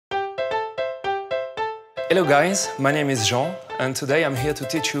Hello guys, my name is Jon, and today I'm here to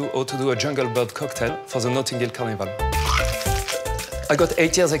teach you how to do a jungle bird cocktail for the Notting-Hill-Carnival. I got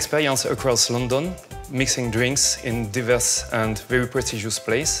 8 years experience across London, mixing drinks in diverse and very prestigious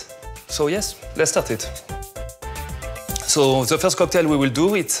places. So yes, let's start it. So the first cocktail we will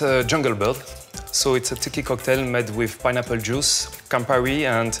do, it's a jungle bird. So it's a tiki cocktail made with pineapple juice, Campari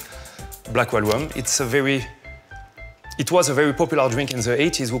and black whale rum. It was a very popular drink in the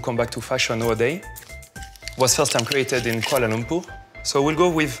 80s, who come back to fashion nowadays. It was first time created in Kuala Lumpur. So we'll go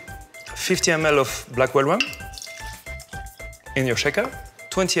with 50 ml of black whale rum in your shaker,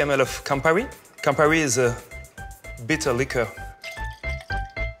 20 ml of Campari. Campari is a bitter liquor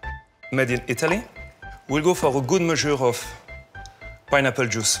made in Italy. We'll go for a good measure of pineapple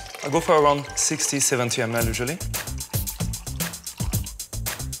juice. I go for around 60-70 ml usually.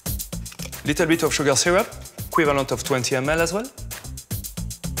 Little bit of sugar syrup, equivalent of 20 ml as well.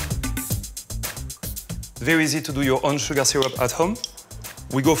 Very easy to do your own sugar syrup at home.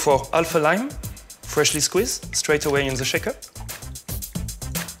 We go for half a lime, freshly squeezed, straight away in the shaker.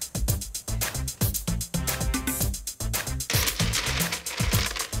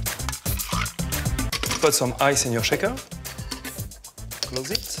 Put some ice in your shaker. Close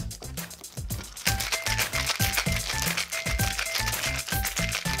it.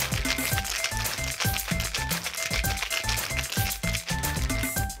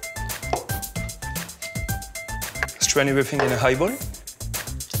 Strain everything in a highball.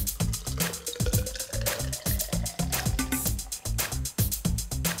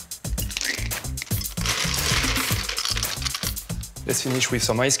 Let's finish with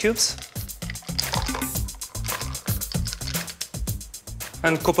some ice cubes.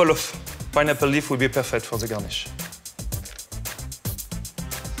 And a couple of pineapple leaf will be perfect for the garnish.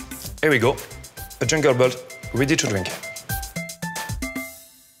 Here we go, a jungle bird ready to drink.